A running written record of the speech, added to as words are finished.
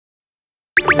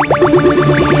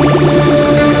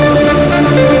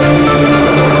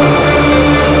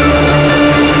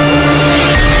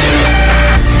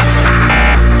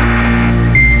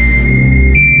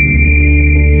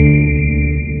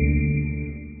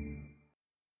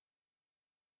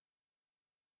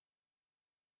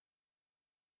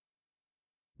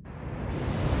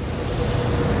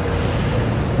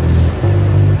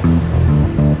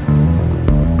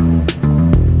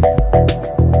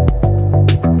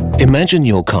Imagine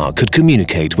your car could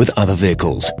communicate with other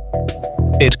vehicles.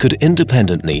 It could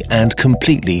independently and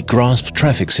completely grasp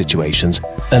traffic situations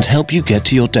and help you get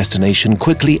to your destination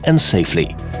quickly and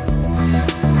safely.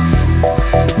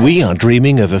 We are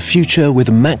dreaming of a future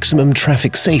with maximum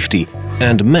traffic safety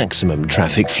and maximum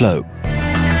traffic flow.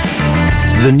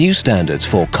 The new standards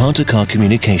for car-to-car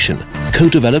communication,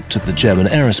 co-developed at the German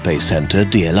Aerospace Center,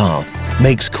 DLR,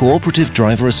 makes cooperative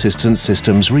driver assistance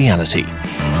systems reality.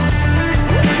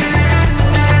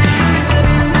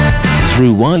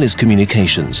 Through wireless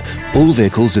communications, all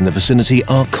vehicles in the vicinity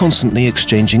are constantly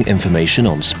exchanging information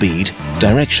on speed,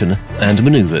 direction and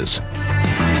maneuvers.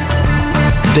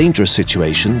 Dangerous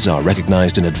situations are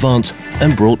recognized in advance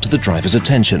and brought to the driver's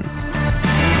attention.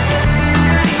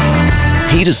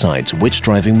 He decides which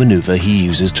driving maneuver he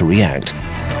uses to react.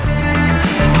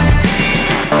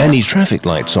 Any traffic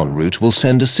lights en route will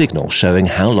send a signal showing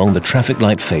how long the traffic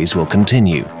light phase will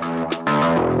continue.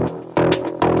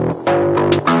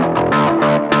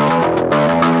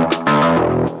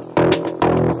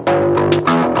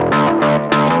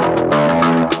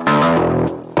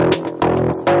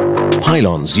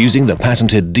 Pylons using the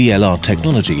patented DLR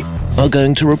technology are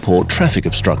going to report traffic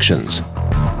obstructions.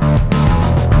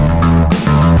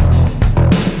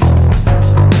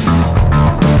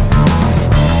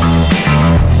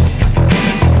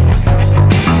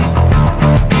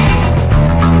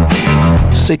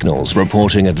 Signals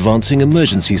reporting advancing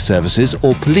emergency services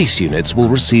or police units will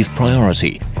receive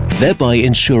priority, thereby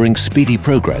ensuring speedy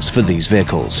progress for these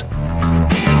vehicles.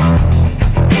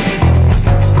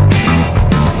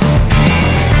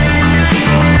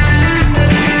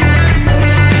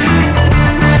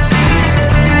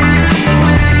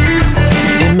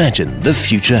 Imagine the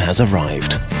future has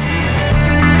arrived.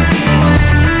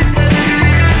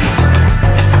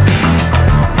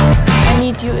 I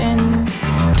need you in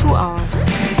 2 hours.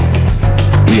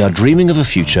 We are dreaming of a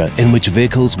future in which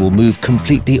vehicles will move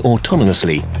completely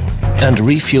autonomously and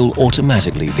refuel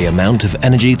automatically the amount of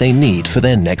energy they need for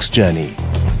their next journey.